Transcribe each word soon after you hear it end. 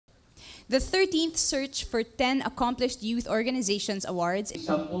the 13th Search for 10 Accomplished Youth Organizations Awards. 10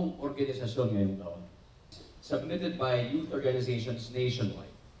 organisasyon ngayong taon, submitted by youth organizations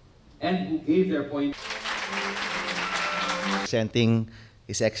nationwide, and who gave their point. Presenting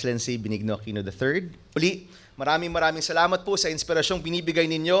His Excellency Benigno Aquino III. Uli, maraming salamat po sa inspirasyong binibigay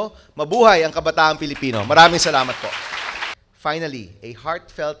ninyo. Mabuhay ang kabataang Pilipino. Maraming salamat po. Finally, a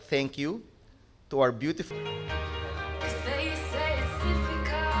heartfelt thank you to our beautiful...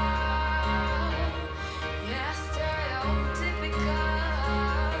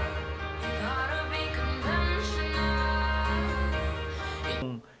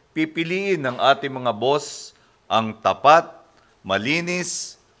 Pipiliin ng ating mga boss ang tapat,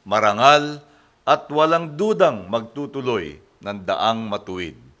 malinis, marangal, at walang dudang magtutuloy ng daang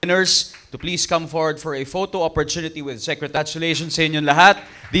matuwid. Winners to please come forward for a photo opportunity with Secretary. Congratulations sa inyong lahat.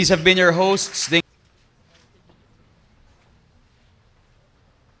 These have been your hosts.